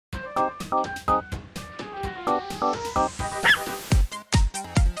Hey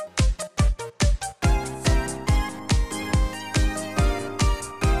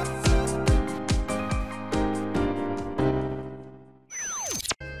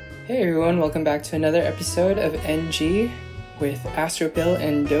everyone, welcome back to another episode of NG with Astropill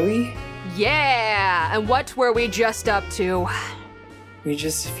and Doughy. Yeah! And what were we just up to? We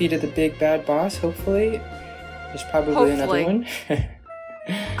just defeated the big bad boss, hopefully. There's probably another one.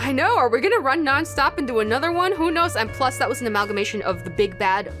 I know, are we gonna run non-stop and do another one? Who knows? And plus that was an amalgamation of the big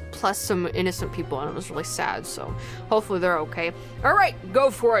bad plus some innocent people, and it was really sad, so hopefully they're okay. Alright, go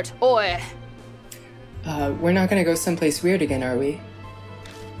for it, oi! We're not gonna go someplace weird again, are we?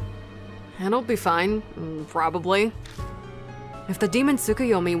 It'll be fine, probably. If the Demon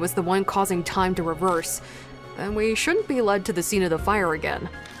Tsukuyomi was the one causing time to reverse, then we shouldn't be led to the scene of the fire again.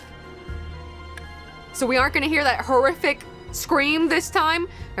 So we aren't gonna hear that horrific scream this time?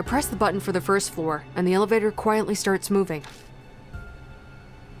 I press the button for the first floor, and the elevator quietly starts moving.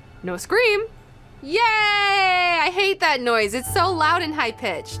 No scream! Yay! I hate that noise, it's so loud and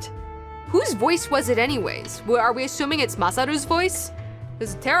high-pitched. Whose voice was it anyways? Are we assuming it's Masaru's voice?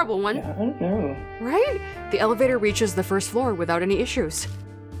 It's a terrible one. Yeah, I don't know. Right? The elevator reaches the first floor without any issues.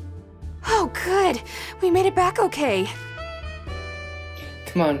 Oh, good. We made it back okay.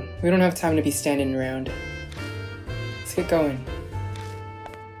 Come on, we don't have time to be standing around. Let's get going.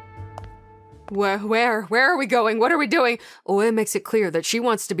 Where are we going? What are we doing? Oe makes it clear that she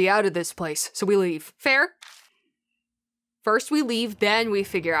wants to be out of this place, so we leave. Fair? First we leave, then we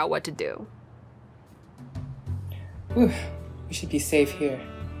figure out what to do. Whew. We should be safe here.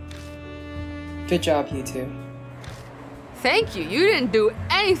 Good job, you two. Thank you. You didn't do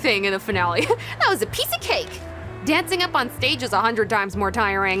anything in the finale. That was a piece of cake. Dancing up on stage is 100 times more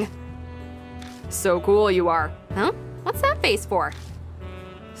tiring. So cool you are. Huh? What's that face for?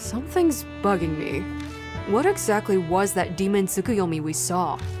 Something's bugging me. What exactly was that Demon Tsukuyomi we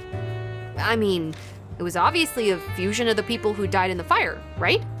saw? I mean, it was obviously a fusion of the people who died in the fire,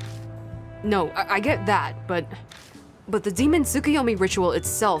 right? No, I get that, but the Demon Tsukuyomi ritual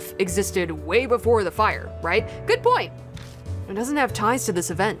itself existed way before the fire, right? Good point. It doesn't have ties to this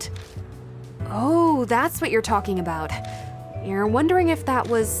event. Oh, that's what you're talking about. You're wondering if that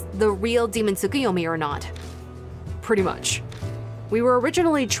was the real Demon Tsukuyomi or not. Pretty much. We were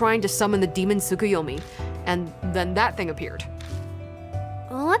originally trying to summon the Demon Tsukuyomi, and then that thing appeared.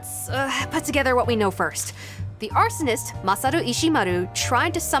 Let's put together what we know first. The arsonist, Masaru Ishimaru,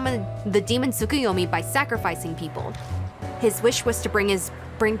 tried to summon the Demon Tsukuyomi by sacrificing people. His wish was to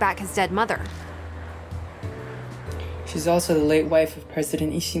bring back his dead mother. She's also the late wife of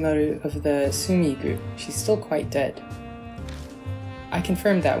President Ishimaru of the Sumi group. She's still quite dead. I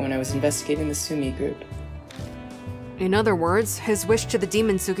confirmed that when I was investigating the Sumi group. In other words, his wish to the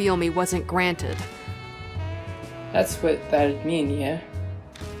Demon Tsukuyomi wasn't granted. That's what that'd mean, yeah?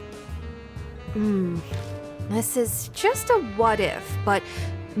 This is just a what if, but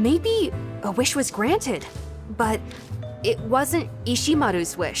maybe a wish was granted. But it wasn't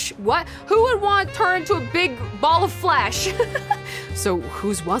Ishimaru's wish. What? Who would want to turn into a big ball of flesh? So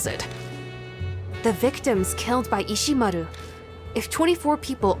whose was it? The victims killed by Ishimaru. If 24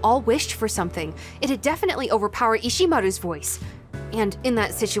 people all wished for something, it'd definitely overpower Ishimaru's voice. And in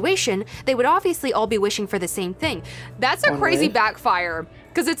that situation, they would obviously all be wishing for the same thing. That's a crazy backfire.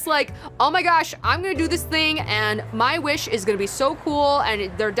 Because it's like, oh my gosh, I'm gonna do this thing and my wish is gonna be so cool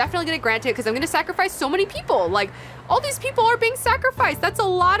and they're definitely gonna grant it because I'm gonna sacrifice so many people. Like, all these people are being sacrificed. That's a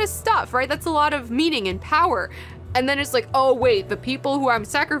lot of stuff, right? That's a lot of meaning and power. And then it's like, oh wait, the people who I'm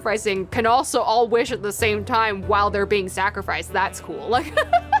sacrificing can also all wish at the same time while they're being sacrificed. That's cool. Like,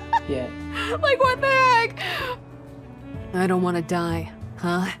 yeah. Like, what the heck? I don't want to die,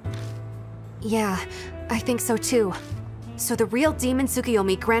 huh? Yeah, I think so too. So the real Demon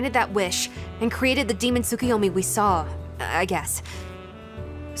Tsukuyomi granted that wish and created the Demon Tsukuyomi we saw, I guess.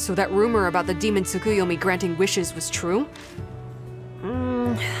 So that rumor about the Demon Tsukuyomi granting wishes was true?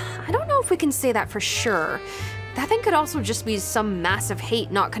 I don't know if we can say that for sure. That thing could also just be some massive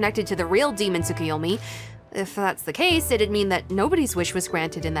hate not connected to the real Demon Tsukuyomi. If that's the case, it'd mean that nobody's wish was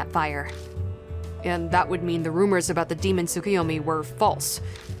granted in that fire. And that would mean the rumors about the Demon Tsukuyomi were false.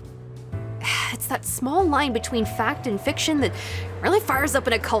 It's that small line between fact and fiction that really fires up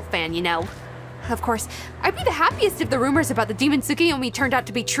an occult fan, you know? Of course, I'd be the happiest if the rumors about the Demon Tsukuyomi turned out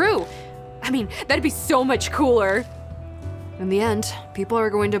to be true. I mean, that'd be so much cooler. In the end, people are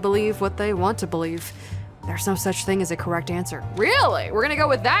going to believe what they want to believe. There's no such thing as a correct answer. Really? We're gonna go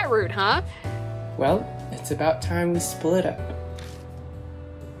with that route, huh? Well, it's about time we split up.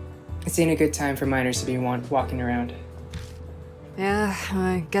 This ain't a good time for minors to be walking around. Yeah,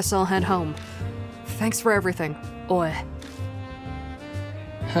 I guess I'll head home. Thanks for everything. Oi.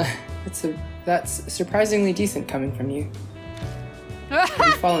 That's surprisingly decent coming from you. Are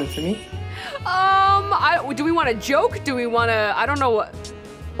you falling for me? Do we want to joke? Do we want to, I don't know what.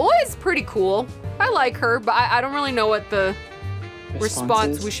 Oi's pretty cool. I like her, but I don't really know what the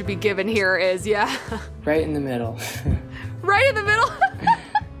response we should be given here is, yeah. Right in the middle. Right in the middle?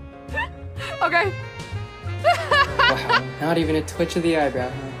 Okay. Wow, not even a twitch of the eyebrow,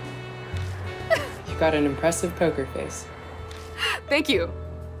 huh? You've got an impressive poker face. Thank you.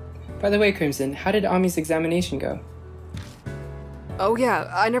 By the way, Crimson, how did Ami's examination go? Oh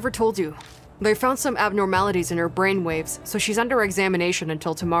yeah, I never told you. They found some abnormalities in her brain waves, so she's under examination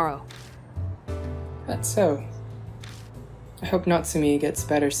until tomorrow. That's so. I hope Natsumi gets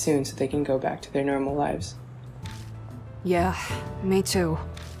better soon so they can go back to their normal lives. Yeah, me too.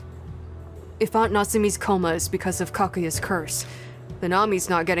 If Aunt Natsumi's coma is because of Kakuya's curse, then Ami's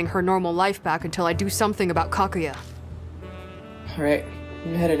not getting her normal life back until I do something about Kakuya. Alright,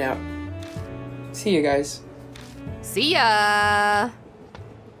 I'm headed out. See you guys. See ya!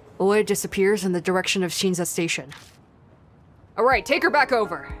 Oi disappears in the direction of Shinza Station. Alright, take her back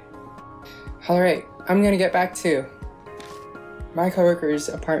over. Alright, I'm gonna get back too. My coworker's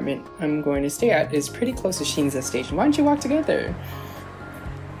apartment I'm going to stay at is pretty close to Shinza Station. Why don't you walk together?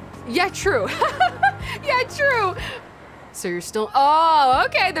 Yeah, true. Yeah, true. So you're still, oh,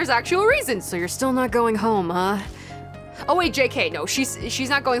 okay, there's actual reasons. So you're still not going home, huh? Oh wait, JK, no, she's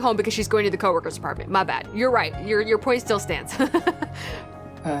not going home because she's going to the coworker's apartment. My bad. You're right. Your point still stands.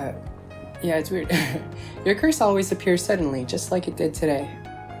 Yeah, it's weird. Your curse always appears suddenly, just like it did today.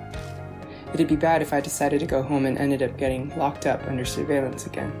 It'd be bad if I decided to go home and ended up getting locked up under surveillance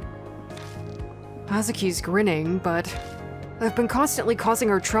again. Hazuki's grinning, but I've been constantly causing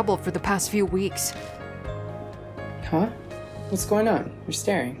her trouble for the past few weeks. Huh? What's going on? You're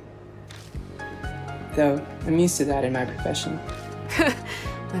staring. Though, I'm used to that in my profession.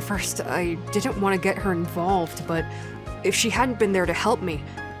 At first, I didn't want to get her involved, but if she hadn't been there to help me,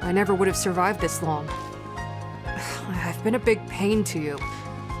 I never would have survived this long. I've been a big pain to you.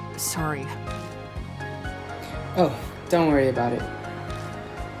 Sorry. Oh, don't worry about it.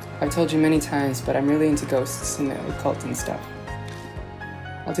 I've told you many times, but I'm really into ghosts and the occult and stuff.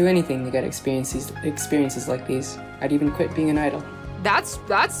 I'll do anything to get experiences like these. I'd even quit being an idol. That's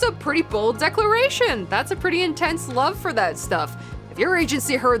a pretty bold declaration. That's a pretty intense love for that stuff. If your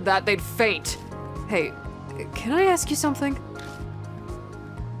agency heard that, they'd faint. Hey, can I ask you something?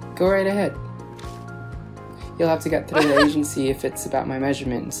 Go right ahead. You'll have to get through the agency if it's about my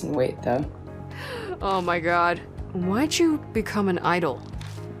measurements and weight, though. Oh my god. Why'd you become an idol?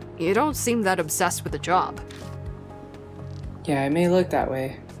 You don't seem that obsessed with the job. Yeah, it may look that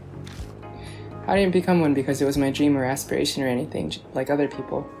way. I didn't become one because it was my dream or aspiration or anything, like other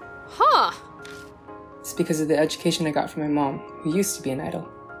people. Huh. It's because of the education I got from my mom, who used to be an idol.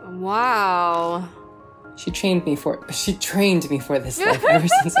 Wow. She trained me for this life ever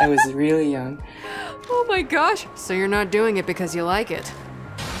since I was really young. Oh my gosh. So you're not doing it because you like it?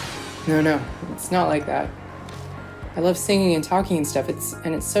 No, it's not like that. I love singing and talking and stuff,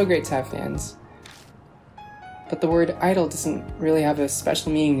 it's so great to have fans. But the word idol doesn't really have a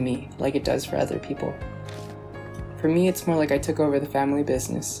special meaning to me, like it does for other people. For me, it's more like I took over the family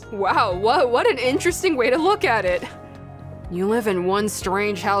business. Wow, what an interesting way to look at it. You live in one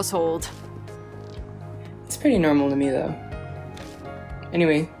strange household. It's pretty normal to me, though.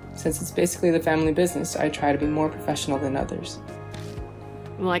 Anyway, since it's basically the family business, I try to be more professional than others.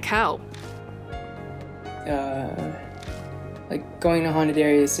 Like how? Like going to haunted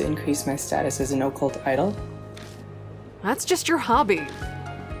areas to increase my status as an occult idol. That's just your hobby.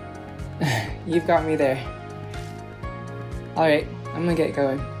 You've got me there. Alright, I'm gonna get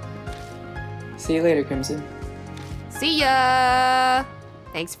going. See you later, Crimson. See ya!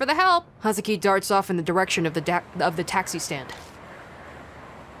 Thanks for the help. Hazuki darts off in the direction of the taxi stand.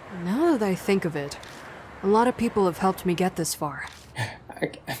 Now that I think of it, a lot of people have helped me get this far.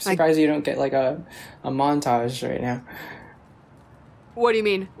 I'm surprised you don't get like a montage right now. What do you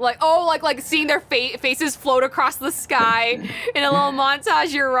mean? Like, oh, like seeing their faces float across the sky in a little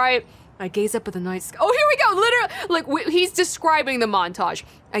montage, you're right. I gaze up at the night sky. Oh, here we go, literally, like, he's describing the montage.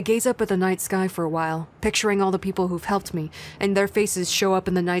 I gaze up at the night sky for a while, picturing all the people who've helped me, and their faces show up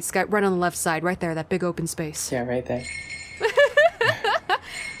in the night sky right on the left side, right there, that big open space. Yeah, right there.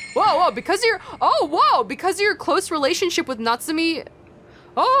 Whoa, because of your close relationship with Natsumi.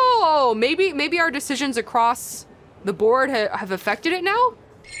 Oh, maybe our decisions across the board have affected it now?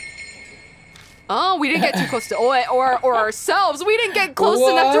 Oh, we didn't get too close to or ourselves. We didn't get close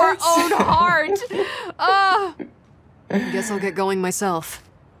enough to our own heart. Guess I'll get going myself.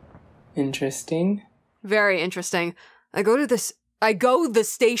 Interesting. Very interesting. I go the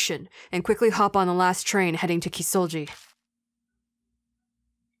station and quickly hop on the last train heading to Kisolji.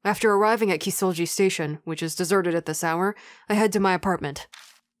 After arriving at Kisolji Station, which is deserted at this hour, I head to my apartment.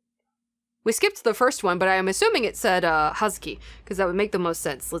 We skipped the first one, but I am assuming it said Hazuki, because that would make the most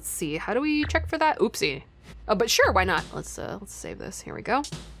sense. Let's see, how do we check for that? Oopsie. But sure, why not? Let's save this. Here we go.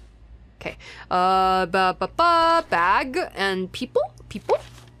 Okay. Bag and people?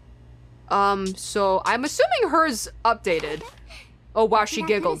 So I'm assuming hers updated. Oh wow, she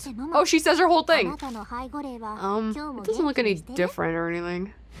giggled. Oh, she says her whole thing. It doesn't look any different or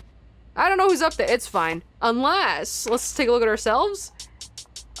anything. I don't know who's up there. It's fine. Unless, let's take a look at ourselves.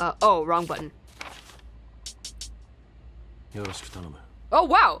 Oh, wrong button. Oh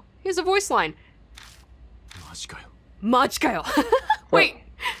wow, here's a voice line. Machikayo. Wait,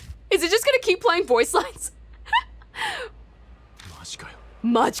 is it just gonna keep playing voice lines?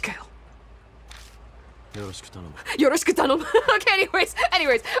 Machikayo. Yoroshiku tanome. Okay, anyways,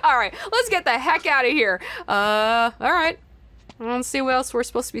 alright, let's get the heck out of here. Alright. Let's see what else we're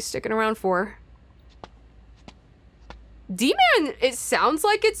supposed to be sticking around for. D-Man, it sounds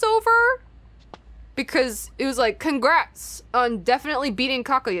like it's over. Because it was like, congrats on definitely beating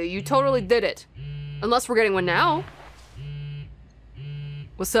Kakuya. You totally did it. Unless we're getting one now.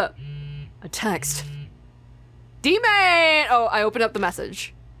 What's up? A text. D-Man! Oh, I opened up the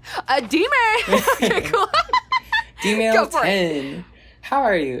message. D-Man! Okay, cool. D-Mail 10. How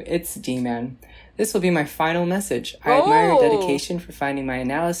are you? It's D-Man. This will be my final message. I admire your dedication for finding my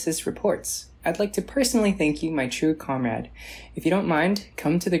analysis reports. I'd like to personally thank you, my true comrade. If you don't mind,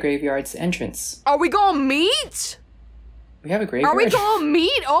 come to the graveyard's entrance. Are we gonna meet? We have a graveyard? Are we gonna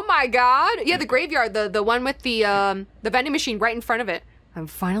meet? Oh my god. Yeah, the graveyard, the one with the vending machine right in front of it. I'm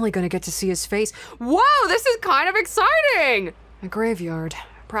finally gonna get to see his face. Whoa, this is kind of exciting! A graveyard.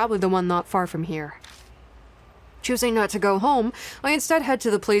 Probably the one not far from here. Choosing not to go home, I instead head to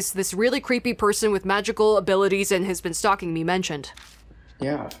the place this really creepy person with magical abilities and has been stalking me mentioned.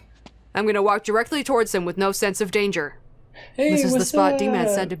 Yeah. I'm gonna walk directly towards him with no sense of danger. Hey, this is the spot D-Man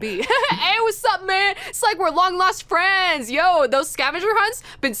said to be. Hey, what's up, man? It's like we're long lost friends. Yo, those scavenger hunts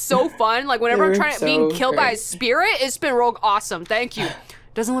been so fun. Like whenever I'm trying to being killed by a spirit, it's been real awesome. Thank you.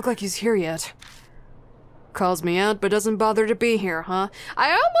 Doesn't look like he's here yet. Calls me out, but doesn't bother to be here, huh?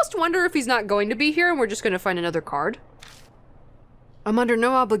 I almost wonder if he's not going to be here and we're just gonna find another card. I'm under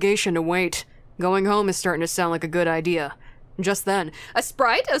no obligation to wait. Going home is starting to sound like a good idea. Just then, a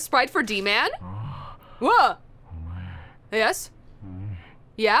sprite for D-Man? Whoa! Yes?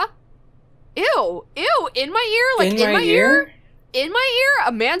 Yeah? Ew, in my ear? Like, in my ear? In my ear?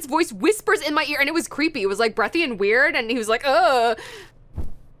 A man's voice whispers in my ear, and it was creepy. It was like breathy and weird, and he was like, ugh.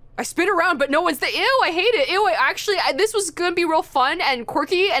 I spin around, but no one's there. Ew, I hate it. Ew, this was gonna be real fun and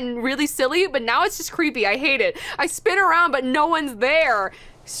quirky and really silly, but now it's just creepy. I hate it. I spin around, but no one's there.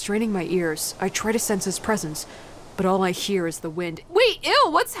 Straining my ears, I try to sense his presence, but all I hear is the wind. Wait, ew,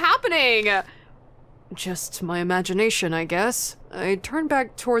 what's happening? Just my imagination, I guess. I turn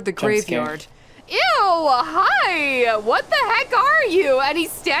back toward the graveyard. Ew, hi! What the heck are you? And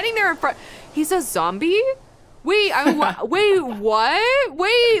he's standing there in front. He's a zombie? Wait, wait, what?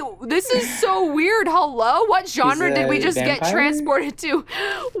 Wait, this is so weird. Hello? What genre did we just get transported to?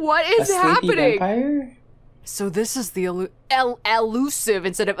 What is happening? Vampire? So this is the elusive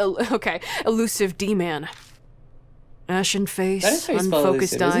instead of, elusive D-Man. Ashen face,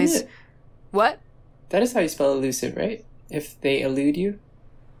 unfocused elusive, eyes. isn't it? What? That is how you spell elusive, right? If they elude you?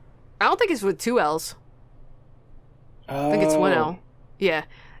 I don't think it's with 2 L's. Oh. I think it's 1 L. Yeah.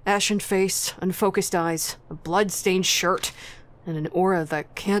 Ashen face, unfocused eyes, a blood-stained shirt, and an aura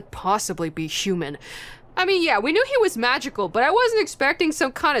that can't possibly be human. I mean, yeah, we knew he was magical, but I wasn't expecting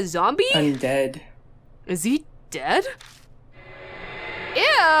some kind of zombie. Undead. Is he dead?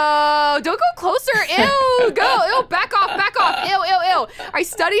 Ew! Don't go closer! Ew! Ew! Back off! Ew! I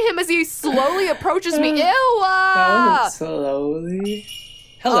study him as he slowly approaches me. Ew! That wasn't slowly.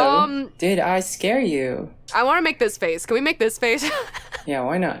 Hello. Did I scare you? I want to make this face. Can we make this face? Yeah,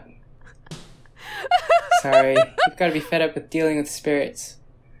 why not? Sorry, you've got to be fed up with dealing with spirits.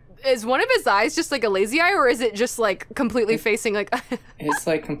 Is one of his eyes just like a lazy eye, or is it just like completely facing like... It's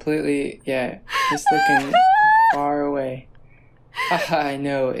like completely, yeah, just looking far away. I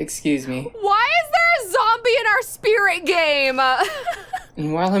know, excuse me. Why is there a zombie in our spirit game?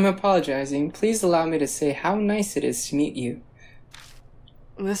 And while I'm apologizing, please allow me to say how nice it is to meet you.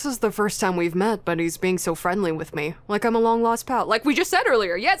 This is the first time we've met, but he's being so friendly with me. Like I'm a long-lost pal. Like we just said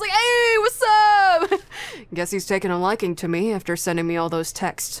earlier. Yeah, it's like, hey, what's up? Guess he's taken a liking to me after sending me all those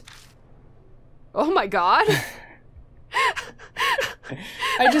texts. Oh my god.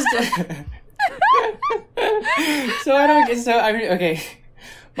 I just... okay.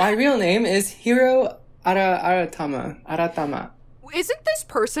 My real name is Hiro Aratama. Isn't this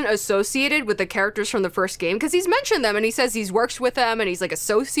person associated with the characters from the first game? Because he's mentioned them and he says he's worked with them and he's like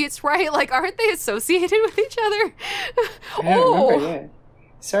associates, right? Like, aren't they associated with each other? I don't remember, yeah.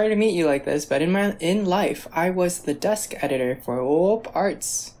 Sorry to meet you like this, but in life, I was the desk editor for Op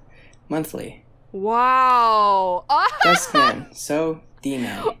Arts Monthly. Wow. Desk man, so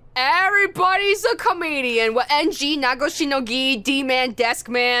D-man. Everybody's a comedian. What, NG, Nagoshi no Gi, D-man, desk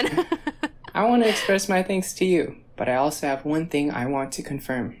man. I want to express my thanks to you, but I also have one thing I want to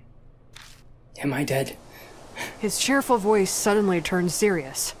confirm. Am I dead? His cheerful voice suddenly turned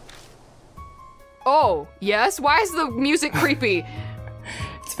serious. Oh, yes? Why is the music creepy?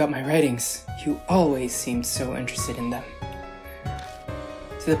 It's about my writings. You always seemed so interested in them.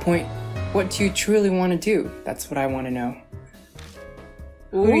 To the point, what do you truly want to do? That's what I want to know.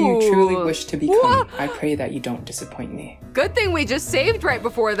 Who do you truly wish to become? Whoa. I pray that you don't disappoint me. Good thing we just saved right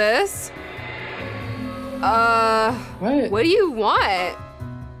before this. What do you want?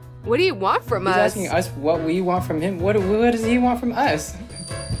 What do you want from us? He's asking us what we want from him. What does he want from us?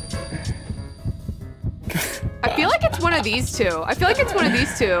 I feel like it's one of these two.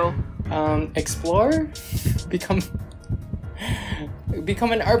 Explore?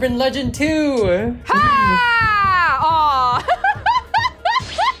 Become an urban legend too! Ha! Aw!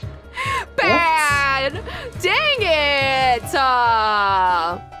 Bad! Whoops. Dang it!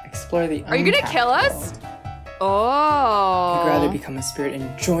 Explore the Are you gonna kill us? Oh. You'd rather become a spirit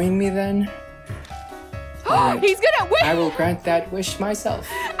and join me then? Right. He's gonna win! I will grant that wish myself.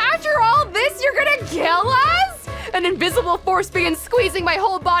 After all this, you're gonna kill us? An invisible force began squeezing my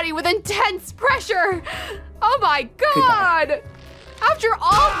whole body with intense pressure. Oh my god! Goodbye. After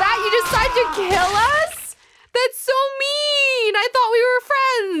all that, you decide to kill us? That's so mean! I thought we were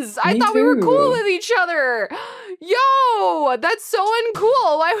friends! I thought we were cool with each other! Yo! That's so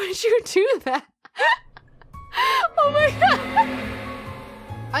uncool! Why would you do that? Oh my god!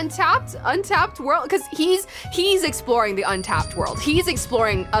 Untapped world? Because he's exploring the untapped world. He's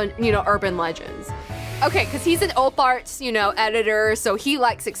exploring, urban legends. Okay, because he's an Op Arts, editor, so he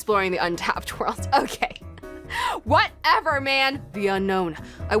likes exploring the untapped world. Okay. Whatever, man. The unknown.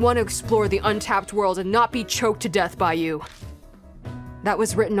 I want to explore the untapped world and not be choked to death by you. That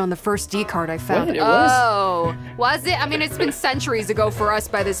was written on the first D card I found. What? It was it? I mean, it's been centuries ago for us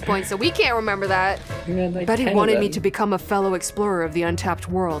by this point, so we can't remember that. Bet he wanted me to become a fellow explorer of the untapped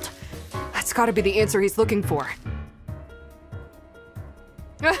world. That's gotta be the answer he's looking for.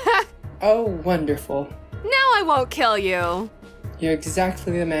 Oh, wonderful. Now I won't kill you. You're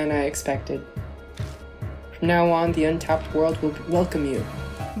exactly the man I expected. From now on, the untapped world will welcome you.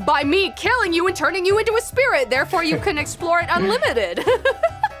 By me killing you and turning you into a spirit, therefore you can explore it unlimited.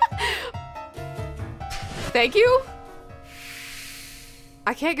 Thank you?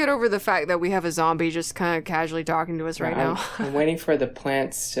 I can't get over the fact that we have a zombie just kind of casually talking to us right now. I'm waiting for the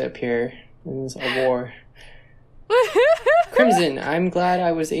plants to appear. There's a war. Crimson, I'm glad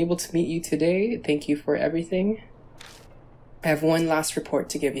I was able to meet you today. Thank you for everything. I have one last report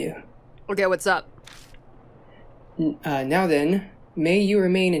to give you. Okay, what's up? Now then, may you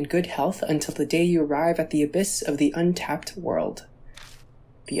remain in good health until the day you arrive at the abyss of the untapped world.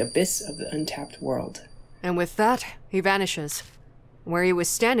 The abyss of the untapped world. And with that, he vanishes. Where he was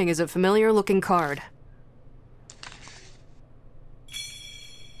standing is a familiar-looking card.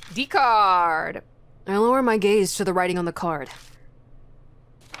 D-card! I lower my gaze to the writing on the card.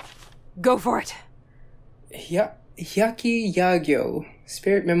 Go for it! Hyaki Yagyo,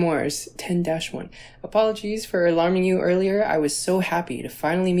 Spirit Memoirs 10-1. Apologies for alarming you earlier. I was so happy to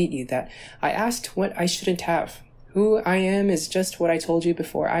finally meet you that I asked what I shouldn't have. Who I am is just what I told you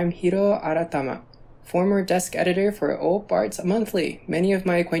before. I'm Hiro Aratama, former desk editor for Op Arts Monthly. Many of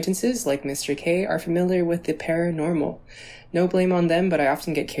my acquaintances, like Mr. K, are familiar with the paranormal. No blame on them, but I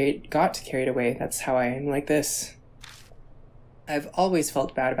often got carried away. That's how I am like this. I've always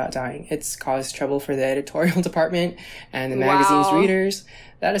felt bad about dying. It's caused trouble for the editorial department and the magazine's readers.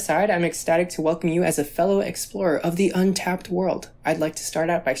 That aside, I'm ecstatic to welcome you as a fellow explorer of the untapped world. I'd like to start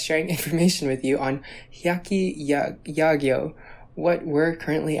out by sharing information with you on Hyaki Yagyo, what we're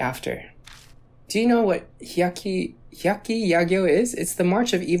currently after. Do you know what Hyaki Yagyo is? It's the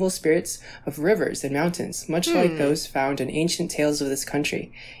march of evil spirits of rivers and mountains, much like those found in ancient tales of this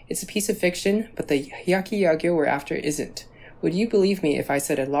country. It's a piece of fiction, but the Hyaki Yagyo we're after isn't. Would you believe me if I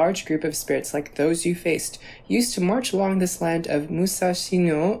said a large group of spirits like those you faced used to march along this land of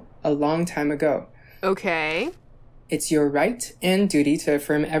Musashino a long time ago? Okay. It's your right and duty to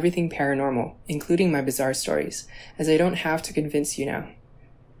affirm everything paranormal, including my bizarre stories, as I don't have to convince you now.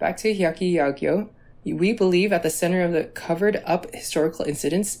 Back to Hyaki Yagyo. We believe at the center of the covered-up historical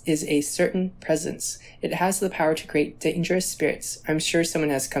incidents is a certain presence. It has the power to create dangerous spirits. I'm sure someone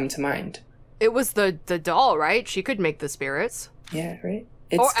has come to mind. It was the doll, right? She could make the spirits. Yeah, right?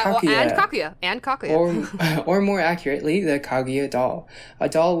 It's Kaguya. And Kaguya. Or more accurately, the Kaguya doll. A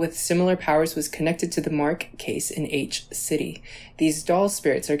doll with similar powers was connected to the Mark case in H City. These doll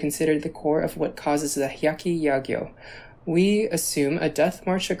spirits are considered the core of what causes the Hyaki Yagyo. We assume a death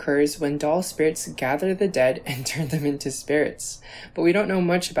march occurs when doll spirits gather the dead and turn them into spirits. But we don't know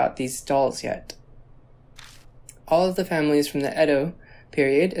much about these dolls yet. All of the families from the Edo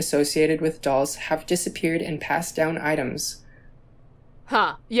period associated with dolls have disappeared and passed down items.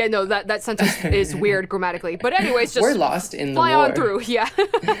 Huh. Yeah, no, that sentence is weird grammatically. But anyways, just we're lost in the fly lore. On through, yeah.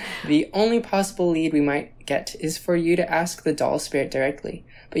 The only possible lead we might get is for you to ask the doll spirit directly.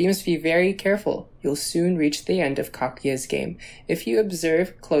 But you must be very careful. You'll soon reach the end of Kaguya's game. If you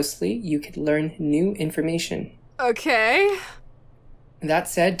observe closely, you could learn new information. Okay. That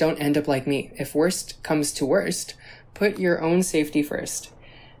said, don't end up like me. If worst comes to worst, put your own safety first.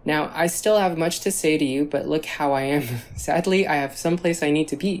 Now, I still have much to say to you, but look how I am. Sadly, I have someplace I need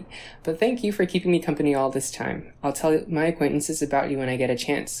to be. But thank you for keeping me company all this time. I'll tell my acquaintances about you when I get a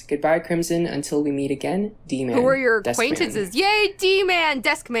chance. Goodbye, Crimson. Until we meet again, D-Man. Who are your Desk acquaintances? Man. Yay, D-Man,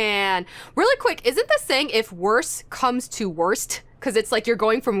 Desk Man. Really quick, isn't the saying if worse comes to worst? Because it's like you're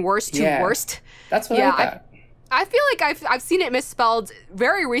going from worst to worst. That's what I thought. I feel like I've seen it misspelled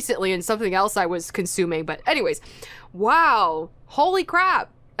very recently in something else I was consuming. But anyways, wow. Holy crap.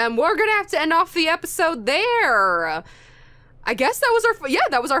 And we're gonna have to end off the episode there. I guess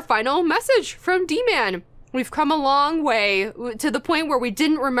that was our final message from D-Man. We've come a long way to the point where we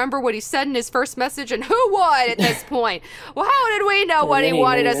didn't remember what he said in his first message, and who would at this point? Well, how did we know what he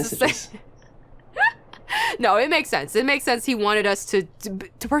wanted us to say? No, it makes sense. It makes sense he wanted us to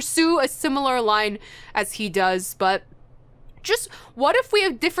pursue a similar line as he does, but just what if we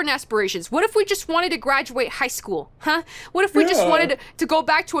have different aspirations? What if we just wanted to graduate high school? Huh? What if we just wanted to go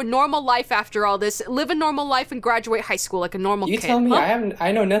back to a normal life after all this, live a normal life and graduate high school like a normal kid? You tell me. Huh?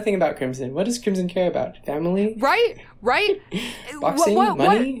 I know nothing about Crimson. What does Crimson care about? Family? Right? Boxing?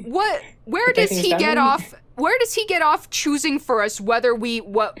 Money? Where does he get off? Where does he get off choosing for us whether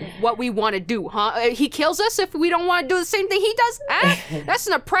what we want to do, huh? He kills us if we don't want to do the same thing he does? That's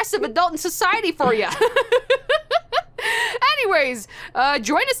an oppressive adult in society for you. Anyways,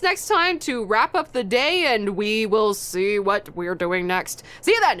 join us next time to wrap up the day, and we will see what we're doing next.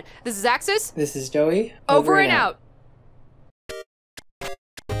 See you then. This is Axus. This is Doughy. Over and out.